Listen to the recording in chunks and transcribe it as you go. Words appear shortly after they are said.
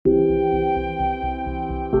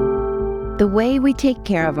The way we take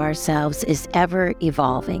care of ourselves is ever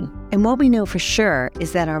evolving. And what we know for sure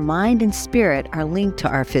is that our mind and spirit are linked to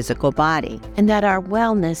our physical body. And that our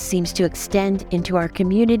wellness seems to extend into our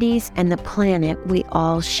communities and the planet we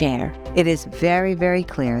all share. It is very, very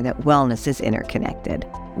clear that wellness is interconnected.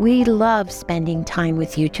 We love spending time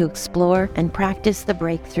with you to explore and practice the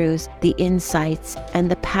breakthroughs, the insights, and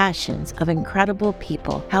the passions of incredible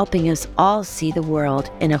people helping us all see the world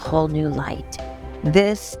in a whole new light.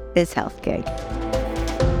 This is Health Gig.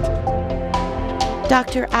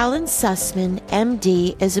 Dr. Alan Sussman,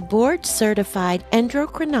 MD, is a board-certified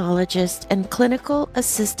endocrinologist and clinical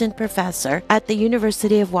assistant professor at the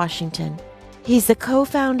University of Washington. He's the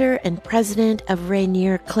co-founder and president of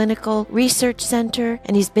Rainier Clinical Research Center,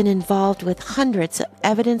 and he's been involved with hundreds of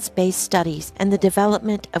evidence-based studies and the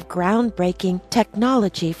development of groundbreaking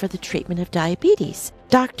technology for the treatment of diabetes.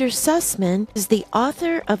 Dr. Sussman is the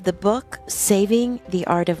author of the book, Saving the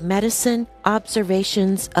Art of Medicine,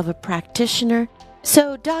 Observations of a Practitioner.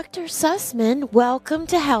 So, Dr. Sussman, welcome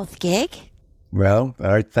to Health Gig. Well,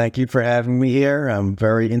 all right, thank you for having me here. I'm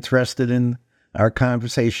very interested in our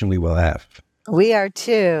conversation we will have. We are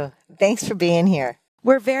too. Thanks for being here.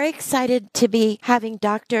 We're very excited to be having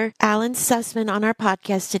Dr. Alan Sussman on our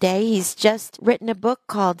podcast today. He's just written a book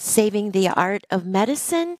called Saving the Art of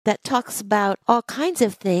Medicine that talks about all kinds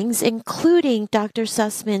of things, including, Dr.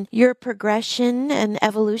 Sussman, your progression and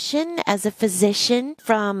evolution as a physician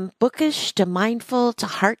from bookish to mindful to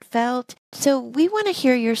heartfelt. So we want to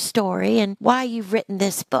hear your story and why you've written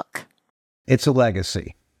this book. It's a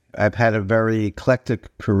legacy. I've had a very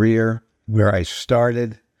eclectic career where I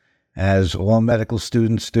started, as all medical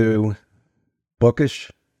students do, bookish,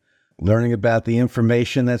 learning about the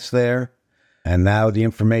information that's there. And now the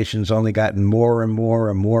information's only gotten more and more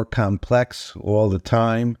and more complex all the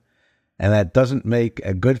time. And that doesn't make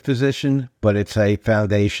a good physician, but it's a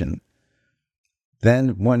foundation.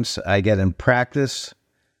 Then once I get in practice,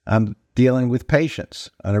 I'm dealing with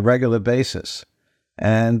patients on a regular basis.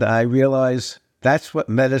 And I realize that's what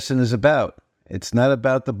medicine is about. It's not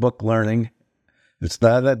about the book learning. It's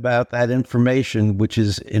not about that information, which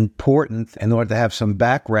is important in order to have some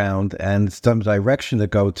background and some direction to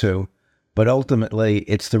go to. But ultimately,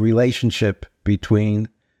 it's the relationship between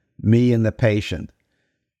me and the patient.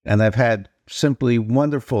 And I've had simply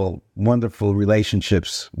wonderful, wonderful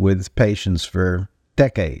relationships with patients for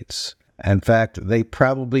decades. In fact, they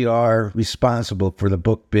probably are responsible for the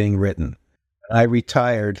book being written. I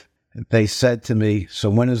retired. They said to me, "So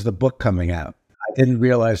when is the book coming out?" I didn't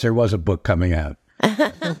realize there was a book coming out.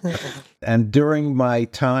 And during my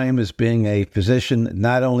time as being a physician,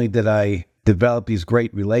 not only did I develop these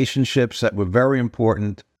great relationships that were very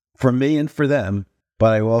important for me and for them,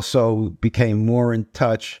 but I also became more in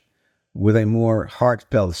touch with a more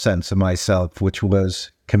heartfelt sense of myself, which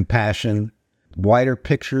was compassion, wider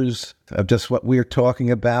pictures of just what we're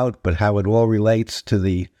talking about, but how it all relates to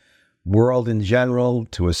the world in general,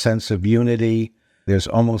 to a sense of unity. There's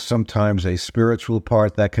almost sometimes a spiritual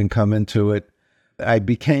part that can come into it. I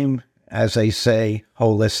became, as they say,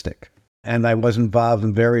 holistic. And I was involved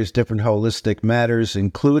in various different holistic matters,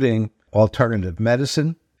 including alternative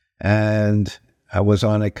medicine. And I was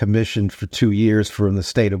on a commission for 2 years from the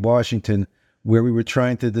state of Washington, where we were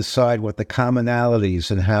trying to decide what the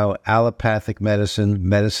commonalities and how allopathic medicine,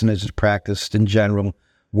 medicine as it's practiced in general,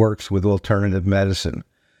 works with alternative medicine.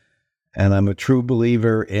 And I'm a true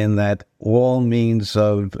believer in that all means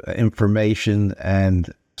of information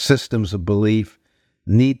and systems of belief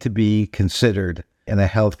need to be considered in a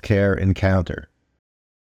healthcare encounter.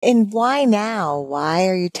 And why now? Why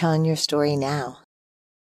are you telling your story now?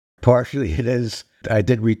 Partially it is, I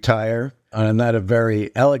did retire on not a very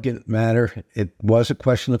elegant manner. It was a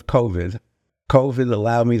question of COVID. COVID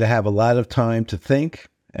allowed me to have a lot of time to think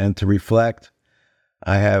and to reflect.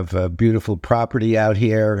 I have a beautiful property out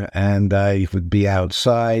here, and I would be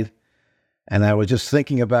outside. And I was just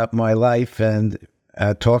thinking about my life and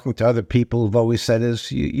talking to other people who've always said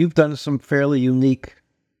you've done some fairly unique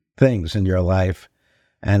things in your life,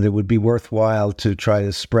 and it would be worthwhile to try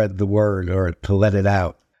to spread the word or to let it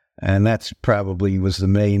out. And that's probably was the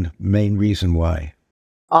main reason why.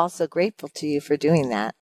 Also grateful to you for doing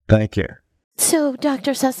that. Thank you. So,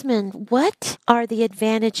 Dr. Sussman, what are the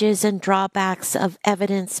advantages and drawbacks of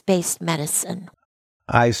evidence-based medicine?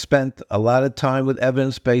 I spent a lot of time with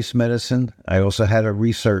evidence-based medicine. I also had a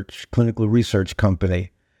clinical research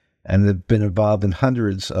company, and have been involved in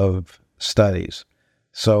hundreds of studies.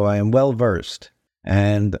 So I am well-versed,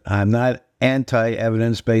 and I'm not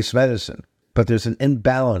anti-evidence-based medicine, but there's an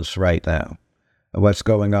imbalance right now of what's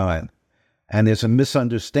going on. And there's a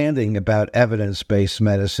misunderstanding about evidence-based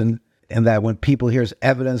medicine. And that when people hear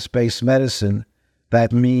evidence-based medicine,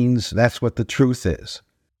 that means that's what the truth is.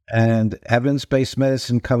 And evidence-based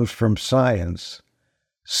medicine comes from science.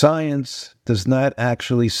 Science does not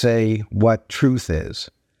actually say what truth is.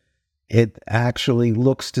 It actually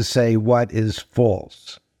looks to say what is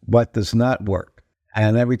false, what does not work.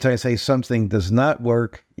 And every time I say something does not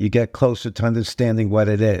work, you get closer to understanding what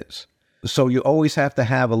it is. So you always have to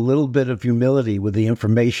have a little bit of humility with the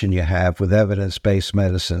information you have with evidence-based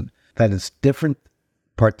medicine, that it's different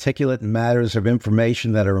particulate matters of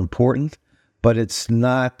information that are important, but it's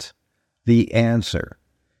not the answer.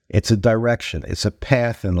 It's a direction. It's a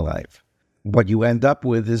path in life. What you end up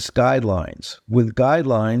with is guidelines. With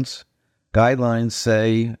guidelines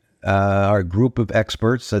say are a group of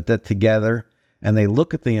experts that get together and they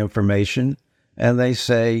look at the information and they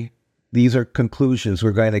say, these are conclusions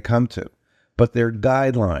we're going to come to. But they're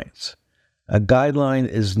guidelines. A guideline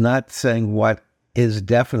is not saying what is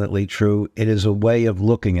definitely true. It is a way of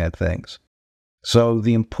looking at things. So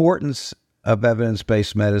the importance of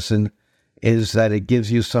evidence-based medicine is that it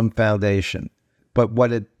gives you some foundation. But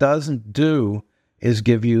what it doesn't do is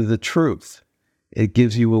give you the truth. It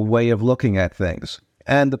gives you a way of looking at things.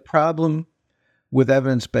 And the problem with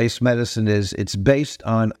evidence-based medicine is it's based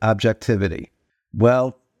on objectivity.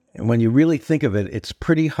 Well, when you really think of it, it's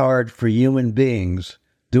pretty hard for human beings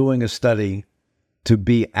doing a study to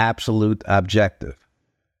be absolute objective.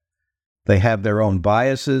 They have their own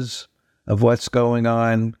biases of what's going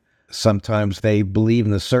on. Sometimes they believe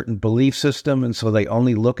in a certain belief system, and so they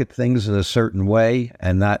only look at things in a certain way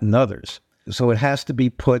and not in others. So it has to be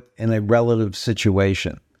put in a relative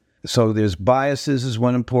situation. So there's biases is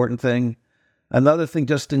one important thing. Another thing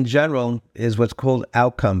just in general is what's called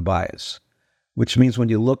outcome bias, which means when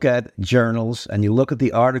you look at journals and you look at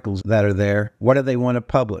the articles that are there, what do they want to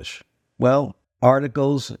publish? Well,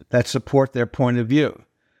 articles that support their point of view.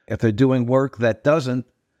 If they're doing work that doesn't,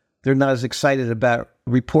 they're not as excited about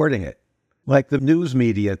reporting it. Like the news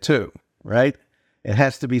media too, right? It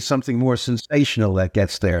has to be something more sensational that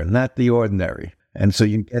gets there, not the ordinary. And so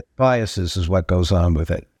you get biases is what goes on with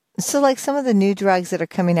it. So like some of the new drugs that are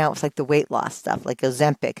coming out with like the weight loss stuff, like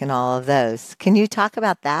Ozempic and all of those. Can you talk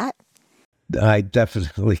about that? I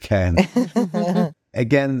definitely can.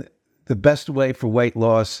 Again, the best way for weight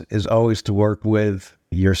loss is always to work with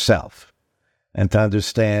yourself and to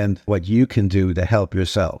understand what you can do to help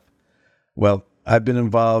yourself. Well, I've been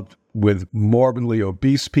involved with morbidly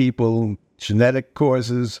obese people, genetic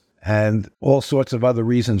causes, and all sorts of other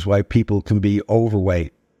reasons why people can be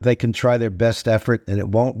overweight. They can try their best effort and it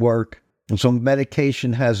won't work. And so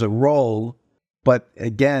medication has a role, but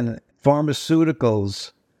again,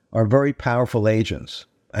 pharmaceuticals are very powerful agents,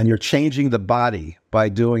 and you're changing the body by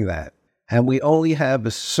doing that. And we only have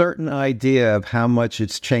a certain idea of how much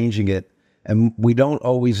it's changing it, and we don't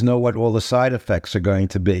always know what all the side effects are going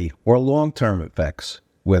to be, or long-term effects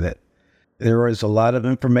with it. There is a lot of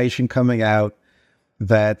information coming out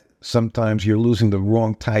that sometimes you're losing the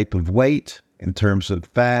wrong type of weight in terms of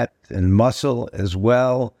fat and muscle as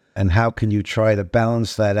well, and how can you try to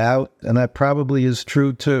balance that out? And that probably is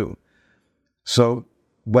true too. So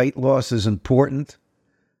weight loss is important,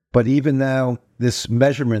 but even now, this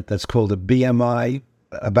measurement that's called a BMI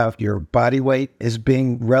about your body weight is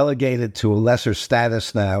being relegated to a lesser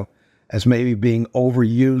status now as maybe being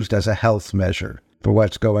overused as a health measure for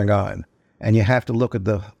what's going on. And you have to look at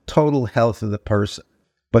the total health of the person.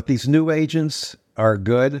 But these new agents are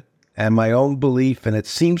good, and my own belief, and it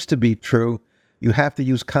seems to be true, you have to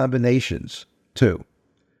use combinations too.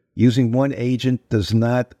 Using one agent does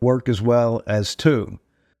not work as well as two.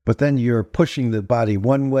 But then you're pushing the body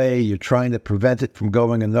one way, you're trying to prevent it from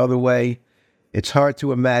going another way. It's hard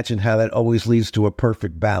to imagine how that always leads to a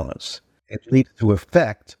perfect balance. It leads to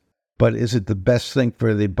effect, but is it the best thing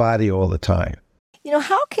for the body all the time? You know,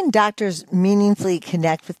 how can doctors meaningfully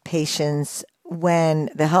connect with patients when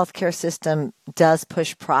the healthcare system does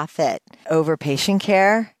push profit over patient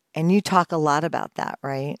care? And you talk a lot about that,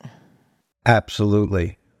 right?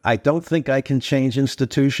 Absolutely. I don't think I can change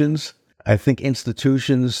institutions. I think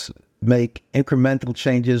institutions make incremental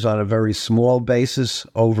changes on a very small basis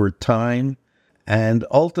over time. And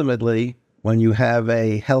ultimately, when you have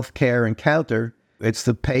a healthcare encounter, it's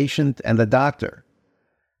the patient and the doctor.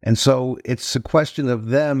 And so it's a question of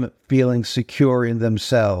them feeling secure in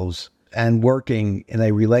themselves and working in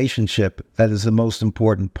a relationship that is the most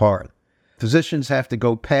important part. Physicians have to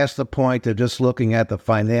go past the point of just looking at the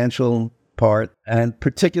financial part, and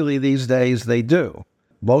particularly these days they do.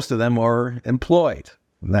 Most of them are employed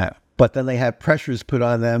now, but then they have pressures put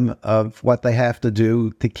on them of what they have to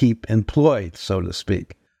do to keep employed, so to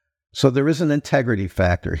speak. So there is an integrity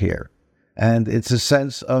factor here. And it's a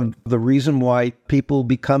sense of the reason why people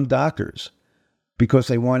become doctors, because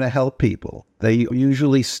they want to help people. They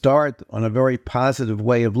usually start on a very positive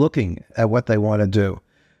way of looking at what they want to do.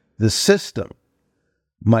 The system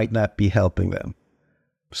might not be helping them.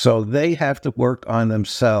 So they have to work on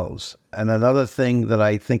themselves. And another thing that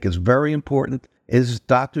I think is very important is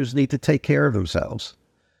doctors need to take care of themselves.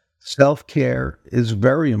 Self-care is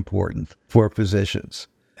very important for physicians,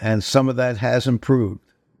 and some of that has improved.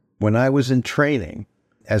 When I was in training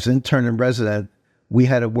as intern and resident, we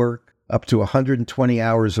had to work up to 120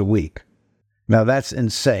 hours a week. Now that's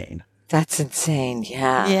insane. That's insane,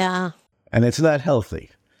 yeah. Yeah. And it's not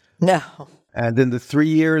healthy. No. And in the 3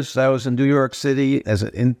 years I was in New York City as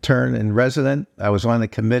an intern and resident, I was on a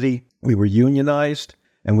committee. We were unionized,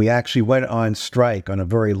 and we actually went on strike on a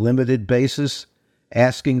very limited basis,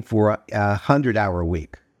 asking for a 100-hour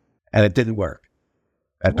week. And it didn't work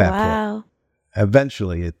at that point. Wow.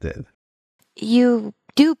 Eventually it did. You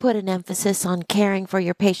do put an emphasis on caring for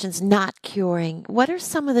your patients, not curing. What are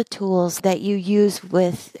some of the tools that you use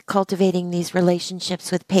with cultivating these relationships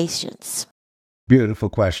with patients? Beautiful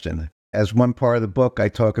question. As one part of the book, I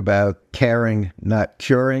talk about caring, not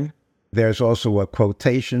curing. There's also a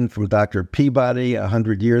quotation from Dr. Peabody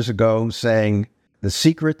 100 years ago saying, "The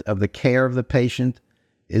secret of the care of the patient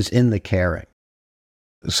is in the caring."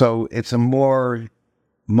 So it's a more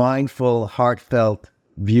mindful, heartfelt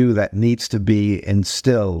view that needs to be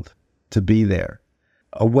instilled to be there.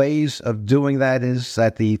 A ways of doing that is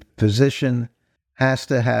that the physician has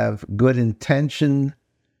to have good intention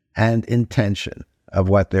and intention of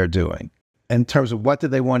what they're doing in terms of what do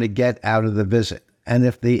they want to get out of the visit. And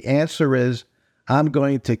if the answer is, I'm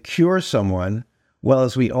going to cure someone, well,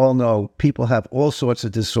 as we all know, people have all sorts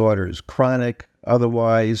of disorders, chronic,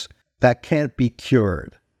 otherwise, that can't be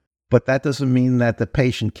cured. But that doesn't mean that the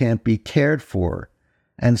patient can't be cared for.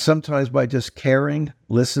 And sometimes by just caring,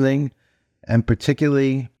 listening, and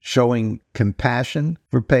particularly showing compassion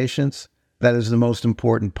for patients, that is the most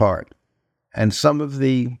important part. And some of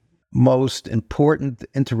the most important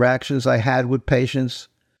interactions I had with patients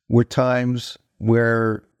were times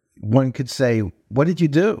where one could say, what did you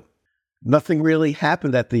do? Nothing really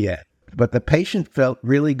happened at the end, but the patient felt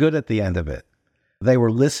really good at the end of it. They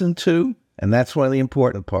were listened to, and that's one of the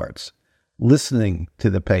important parts, listening to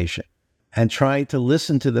the patient and trying to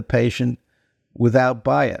listen to the patient without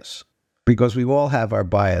bias, because we all have our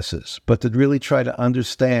biases, but to really try to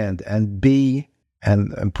understand and be,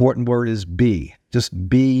 and the important word is be, just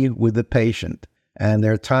be with the patient. And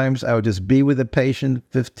there are times I would just be with the patient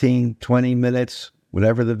 15, 20 minutes,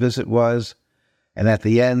 whatever the visit was. And at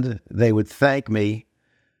the end, they would thank me.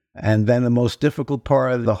 And then the most difficult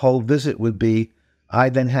part of the whole visit would be, I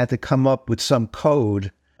then had to come up with some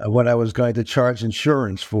code of what I was going to charge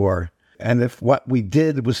insurance for. And if what we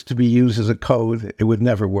did was to be used as a code, it would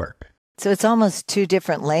never work. So it's almost two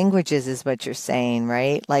different languages is what you're saying,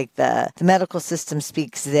 right? Like the medical system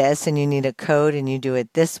speaks this and you need a code and you do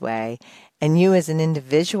it this way. And you as an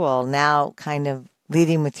individual now kind of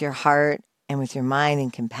leading with your heart and with your mind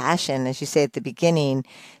and compassion. As you say at the beginning,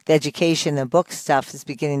 the education, the book stuff is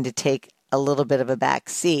beginning to take a little bit of a back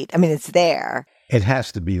seat. I mean, it's there. It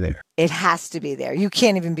has to be there. It has to be there. You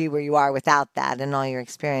can't even be where you are without that and all your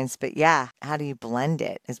experience. But yeah, how do you blend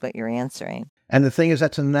it is what you're answering. And the thing is,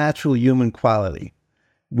 that's a natural human quality.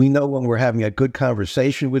 We know when we're having a good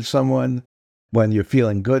conversation with someone, when you're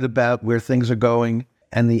feeling good about where things are going.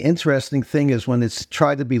 And the interesting thing is when it's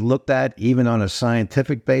tried to be looked at even on a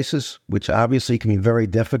scientific basis, which obviously can be very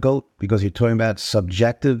difficult because you're talking about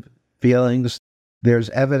subjective feelings, there's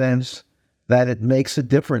evidence that it makes a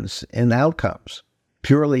difference in outcomes.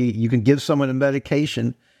 Purely, you can give someone a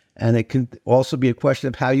medication, and it can also be a question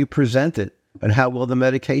of how you present it and how well the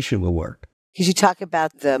medication will work. Because you talk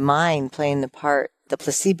about the mind playing the part, the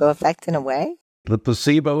placebo effect in a way. The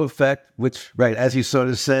placebo effect, which, right, as you sort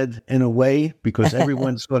of said, in a way, because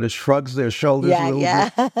everyone sort of shrugs their shoulders a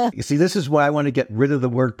little bit. You see, this is why I want to get rid of the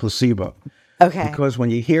word placebo. Okay. Because when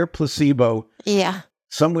you hear placebo,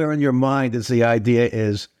 somewhere in your mind is the idea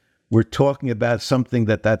is we're talking about something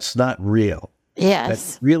that's not real. Yes.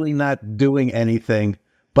 That's really not doing anything,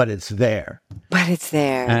 but it's there. But it's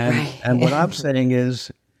there, right. And what I'm saying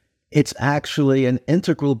is it's actually an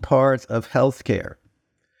integral part of healthcare.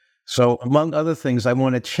 So among other things, I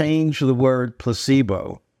want to change the word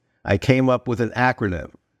placebo. I came up with an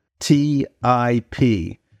acronym,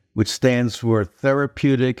 TIP, which stands for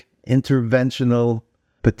Therapeutic Interventional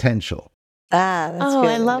Potential. That's good.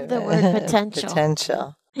 I love the word potential.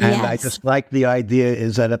 Potential. And Yes. I just like the idea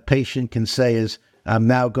is that a patient can say is, I'm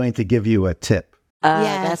now going to give you a tip.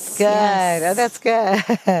 That's good. Yes. Oh, that's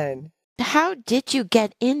good. How did you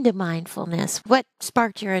get into mindfulness? What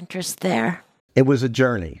sparked your interest there? It was a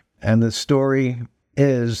journey. And the story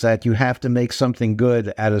is that you have to make something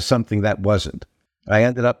good out of something that wasn't. I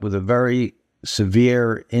ended up with a very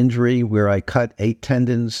severe injury where I cut 8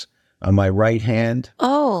 tendons on my right hand.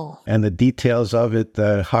 Oh, And the details of it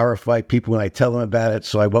horrify people when I tell them about it,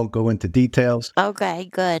 so I won't go into details. okay,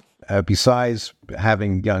 good. Besides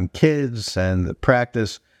having young kids and the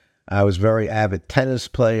practice, I was a very avid tennis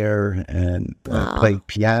player and played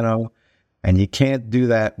piano. And you can't do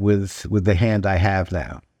that with the hand I have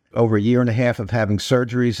now. Over a year and a half of having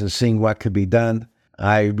surgeries and seeing what could be done,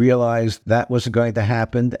 I realized that wasn't going to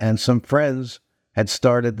happen. And some friends had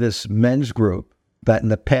started this men's group that in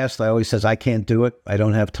the past I always says, I can't do it. I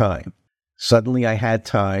don't have time. Suddenly I had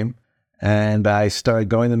time and I started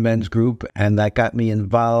going to the men's group, and that got me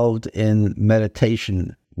involved in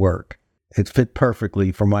meditation work. It fit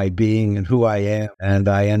perfectly for my being and who I am. And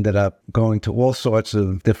I ended up going to all sorts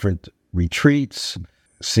of different retreats,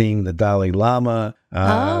 seeing the Dalai Lama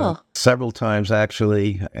several times,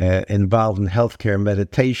 actually, involved in healthcare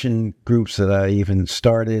meditation groups that I even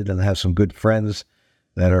started, and have some good friends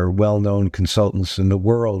that are well-known consultants in the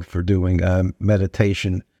world for doing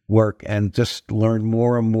meditation work, and just learn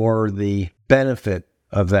more and more the benefit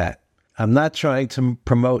of that. I'm not trying to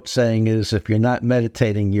promote saying is if you're not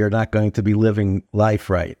meditating, you're not going to be living life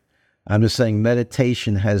right. I'm just saying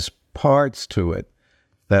meditation has parts to it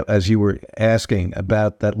that, as you were asking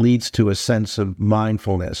about, that leads to a sense of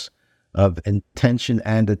mindfulness, of intention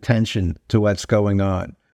and attention to what's going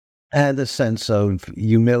on, and a sense of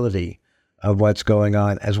humility of what's going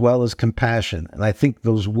on, as well as compassion. And I think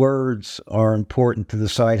those words are important to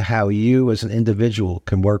decide how you as an individual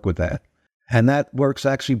can work with that. And that works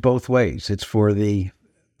actually both ways. It's for the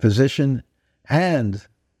physician and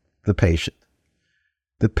the patient.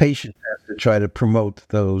 The patient has to try to promote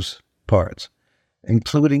those parts,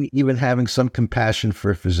 including even having some compassion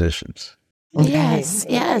for physicians. Yes,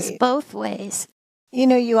 yes, both ways. You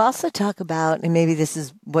know, you also talk about, and maybe this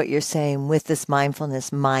is what you're saying with this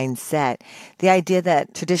mindfulness mindset, the idea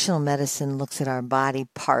that traditional medicine looks at our body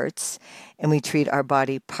parts and we treat our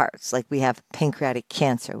body parts. Like we have pancreatic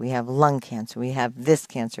cancer, we have lung cancer, we have this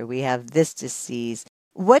cancer, we have this disease.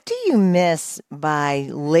 What do you miss by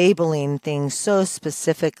labeling things so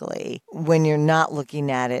specifically when you're not looking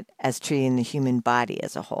at it as treating the human body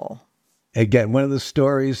as a whole? Again, one of the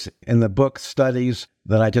stories in the book studies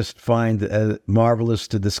that I just find marvelous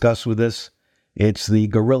to discuss with this, it's the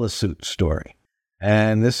gorilla suit story.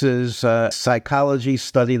 And this is a psychology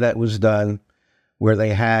study that was done where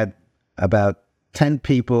they had about 10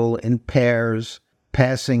 people in pairs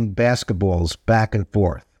passing basketballs back and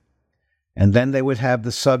forth. And then they would have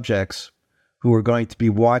the subjects who were going to be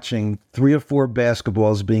watching 3 or 4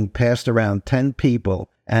 basketballs being passed around 10 people.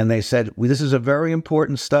 And they said, well, this is a very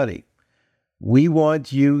important study. We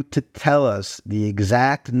want you to tell us the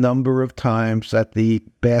exact number of times that the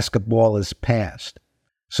basketball is passed.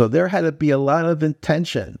 So there had to be a lot of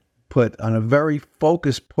intention put on a very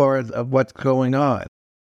focused part of what's going on.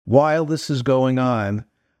 While this is going on,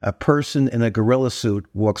 a person in a gorilla suit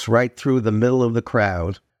walks right through the middle of the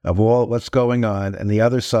crowd of all what's going on and the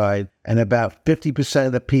other side, and about 50%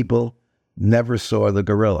 of the people never saw the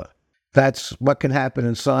gorilla. That's what can happen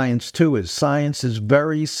in science, too, is science is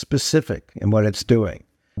very specific in what it's doing.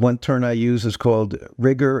 One term I use is called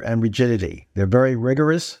rigor and rigidity. They're very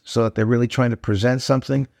rigorous, so that they're really trying to present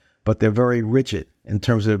something, but they're very rigid in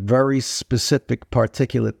terms of a very specific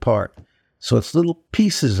particulate part. So it's little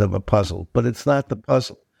pieces of a puzzle, but it's not the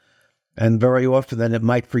puzzle. And very often then it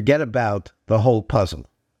might forget about the whole puzzle,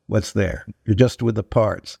 what's there. You're just with the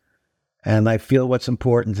parts. And I feel what's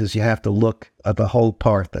important is you have to look at the whole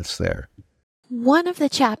part that's there. One of the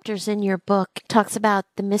chapters in your book talks about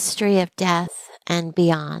the mystery of death and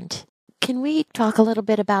beyond. Can we talk a little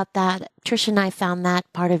bit about that? Tricia and I found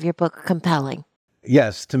that part of your book compelling.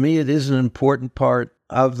 Yes, to me it is an important part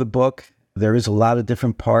of the book. There is a lot of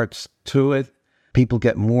different parts to it. People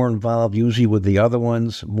get more involved usually with the other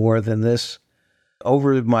ones more than this.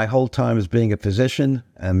 Over my whole time as being a physician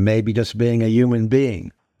and maybe just being a human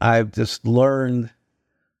being, I've just learned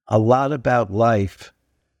a lot about life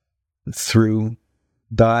through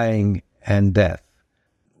dying and death.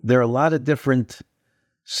 There are a lot of different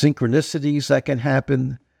synchronicities that can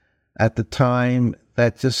happen at the time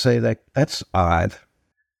that just say that that's odd.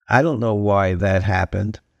 I don't know why that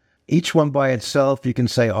happened. Each one by itself, you can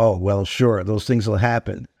say, oh, well, sure, those things will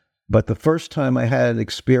happen. But the first time I had an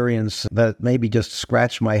experience that maybe just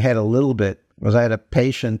scratched my head a little bit was I had a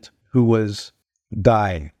patient who was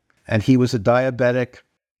dying, and he was a diabetic.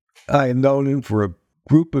 I had known him for a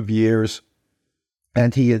group of years,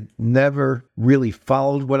 And he had never really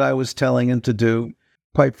followed what I was telling him to do.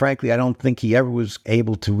 Quite frankly, I don't think he ever was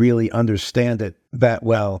able to really understand it that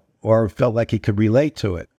well or felt like he could relate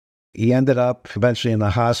to it. He ended up eventually in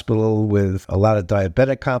the hospital with a lot of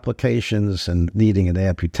diabetic complications and needing an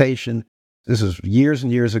amputation. This is years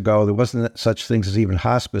and years ago. There wasn't such things as even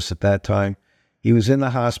hospice at that time. He was in the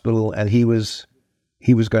hospital and he was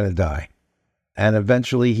going to die. And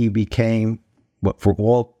eventually he became, what for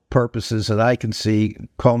all purposes that I can see,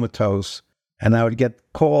 comatose. And I would get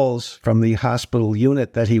calls from the hospital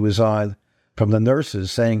unit that he was on, from the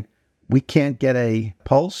nurses saying, we can't get a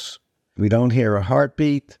pulse. We don't hear a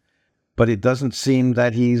heartbeat, but it doesn't seem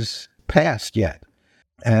that he's passed yet.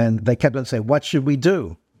 And they kept on saying, what should we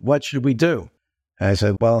do? What should we do? And I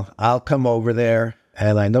said, well, I'll come over there.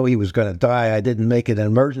 And I know he was going to die. I didn't make it an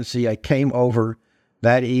emergency. I came over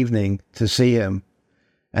that evening to see him.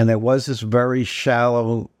 And there was this very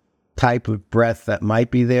shallow type of breath that might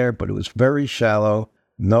be there, but it was very shallow,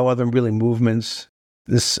 no other really movements.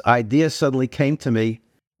 This idea suddenly came to me,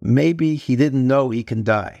 maybe he didn't know he can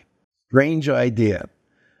die. Strange idea.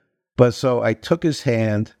 But so I took his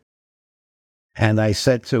hand and I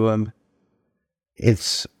said to him,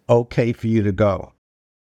 it's okay for you to go.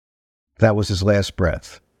 That was his last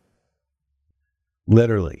breath.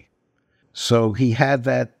 Literally. So he had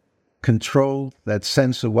that control, that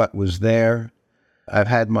sense of what was there. I've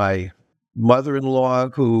had my mother-in-law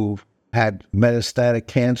who had metastatic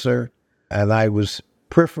cancer, and I was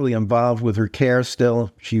peripherally involved with her care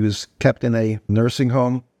still. She was kept in a nursing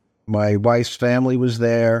home. My wife's family was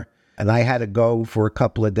there, and I had to go for a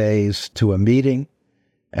couple of days to a meeting,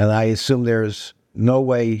 and I assumed there's no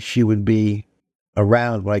way she would be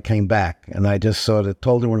around when I came back. And I just sort of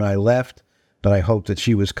told her when I left that I hoped that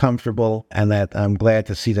she was comfortable and that I'm glad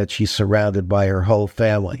to see that she's surrounded by her whole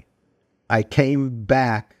family. I came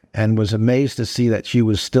back and was amazed to see that she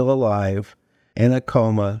was still alive in a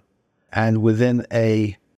coma, and within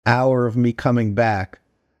an hour of me coming back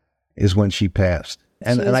is when she passed.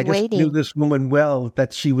 And I just knew this woman well,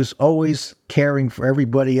 that she was always caring for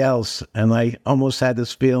everybody else, and I almost had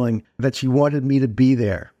this feeling that she wanted me to be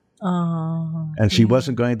there. Oh, and she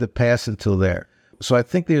wasn't going to pass until there. So I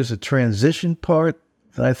think there's a transition part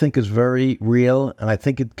that I think is very real, and I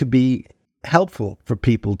think it could be helpful for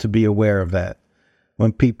people to be aware of that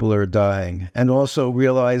when people are dying, and also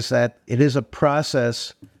realize that it is a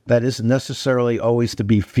process that isn't necessarily always to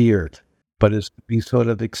be feared, but is to be sort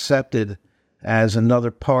of accepted as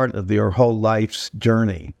another part of your whole life's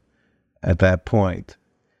journey at that point,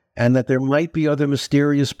 and that there might be other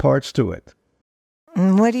mysterious parts to it.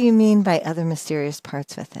 And what do you mean by other mysterious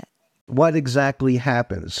parts with it? What exactly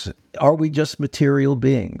happens? Are we just material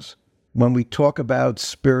beings? When we talk about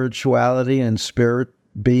spirituality and spirit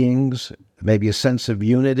beings, maybe a sense of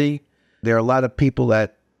unity, there are a lot of people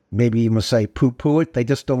that maybe you must say poo-poo it. They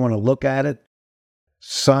just don't want to look at it.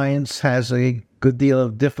 Science has a good deal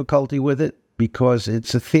of difficulty with it because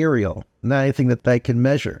it's ethereal, not anything that they can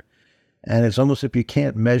measure. And it's almost if you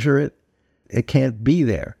can't measure it, it can't be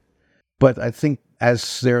there. But I think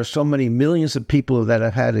as there are so many millions of people that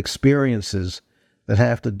have had experiences that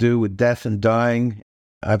have to do with death and dying,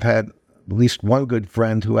 I've had at least one good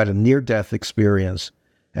friend who had a near-death experience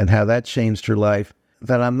and how that changed her life,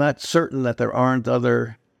 that I'm not certain that there aren't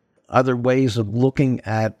other ways of looking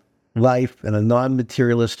at life in a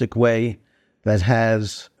non-materialistic way that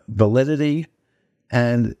has validity,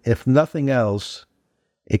 and if nothing else,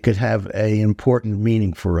 it could have an important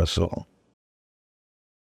meaning for us all.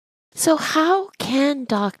 So how can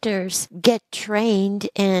doctors get trained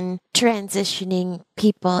in transitioning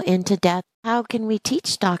people into death? How can we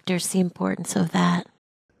teach doctors the importance of that?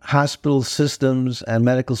 Hospital systems and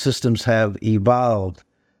medical systems have evolved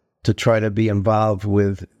to try to be involved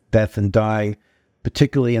with death and dying,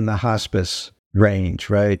 particularly in the hospice range,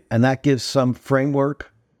 right? And that gives some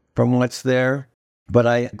framework from what's there. But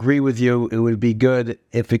I agree with you, it would be good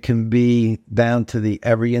if it can be down to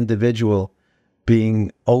every individual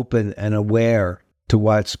being open and aware to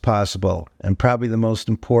what's possible. And probably the most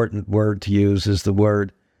important word to use is the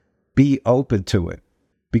word be open to it.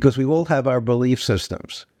 Because we all have our belief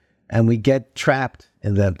systems, and we get trapped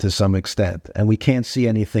in them to some extent, and we can't see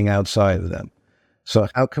anything outside of them. So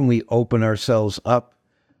how can we open ourselves up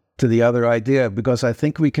to the other idea? Because I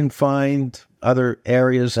think we can find other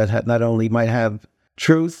areas that not only might have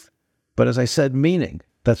truth, but as I said, meaning.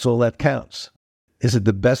 That's all that counts. Is it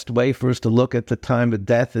the best way for us to look at the time of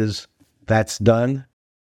death is that's done?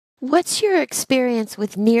 What's your experience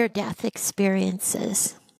with near-death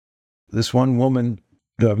experiences? This one woman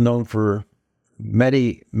who I've known for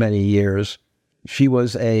many, many years, she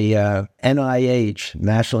was a NIH,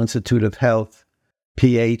 National Institute of Health,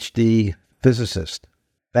 PhD physicist.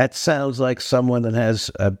 That sounds like someone that has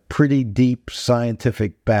a pretty deep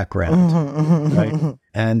scientific background, right?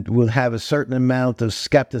 And will have a certain amount of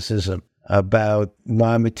skepticism about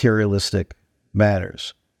non-materialistic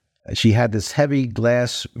matters. She had this heavy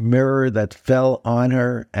glass mirror that fell on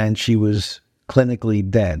her, and she was clinically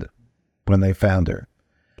dead when they found her.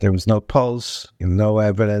 There was no pulse, no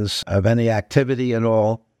evidence of any activity at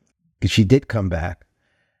all. She did come back,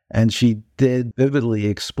 and she did vividly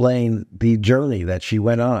explain the journey that she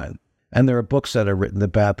went on. And there are books that are written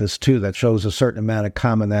about this too that shows a certain amount of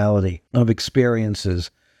commonality of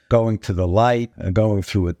experiences, going to the light, going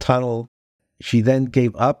through a tunnel. She then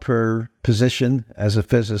gave up her position as a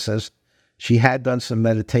physicist. She had done some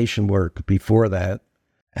meditation work before that,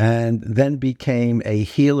 and then became a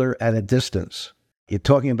healer at a distance. You're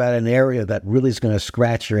talking about an area that really is going to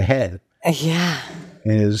scratch your head. Yeah.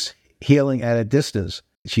 Is healing at a distance.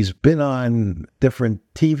 She's been on different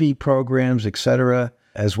TV programs, etc.,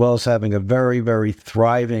 as well as having a very, very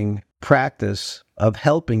thriving practice of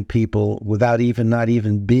helping people without not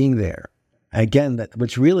even being there. Again,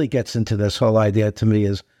 which really gets into this whole idea to me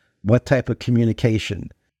is what type of communication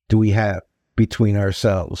do we have between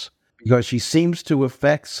ourselves? Because she seems to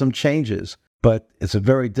affect some changes, but it's a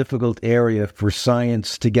very difficult area for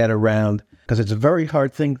science to get around because it's a very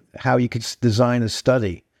hard thing how you could design a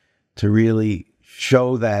study to really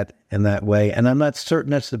show that in that way. And I'm not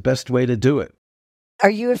certain that's the best way to do it. Are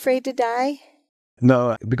you afraid to die?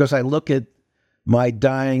 No, because I look at my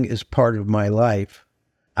dying as part of my life.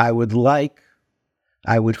 I would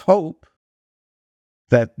hope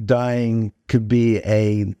that dying could be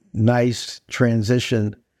a nice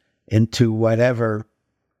transition into whatever,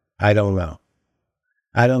 I don't know.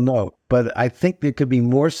 But I think there could be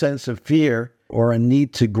more sense of fear or a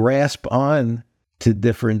need to grasp on to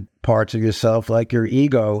different parts of yourself, like your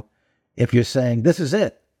ego, if you're saying, this is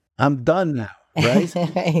it, I'm done now, right?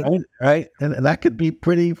 right? And that could be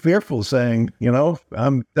pretty fearful, saying,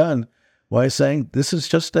 I'm done. While saying, this is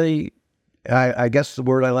just I guess the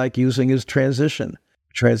word I like using is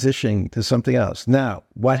transitioning to something else. Now,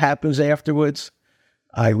 what happens afterwards?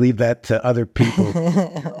 I leave that to other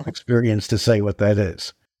people experience to say what that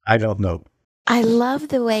is. I don't know. I love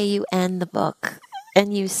the way you end the book.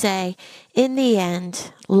 And you say, in the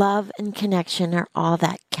end, love and connection are all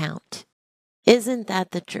that count. Isn't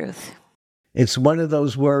that the truth? It's one of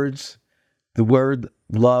those words. The word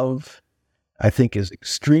love, I think, is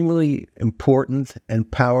extremely important and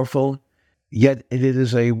powerful. Yet it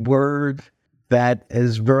is a word that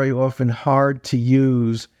is very often hard to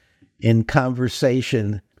use in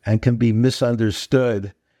conversation and can be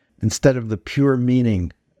misunderstood instead of the pure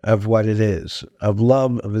meaning of what it is, of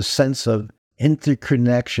love, of a sense of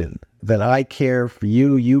interconnection, that I care for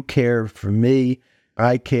you, you care for me,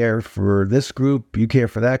 I care for this group, you care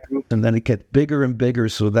for that group, and then it gets bigger and bigger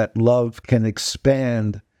so that love can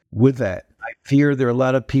expand with that. I fear there are a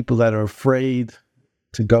lot of people that are afraid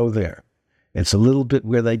to go there. It's a little bit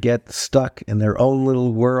where they get stuck in their own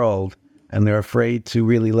little world and they're afraid to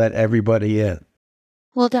really let everybody in.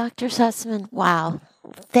 Well, Dr. Sussman, wow.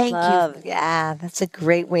 Thank you. Yeah, that's a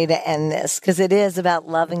great way to end this because it is about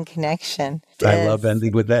love and connection. I love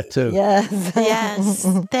ending with that too. Yes. Yes.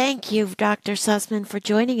 Thank you, Dr. Sussman, for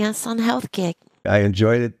joining us on Health Gig. I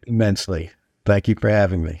enjoyed it immensely. Thank you for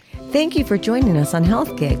having me. Thank you for joining us on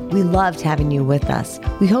Health Gig. We loved having you with us.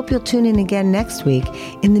 We hope you'll tune in again next week.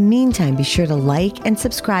 In the meantime, be sure to like and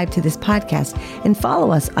subscribe to this podcast and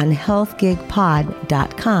follow us on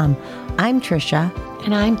healthgigpod.com. I'm Tricia.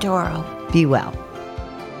 And I'm Doro. Be well.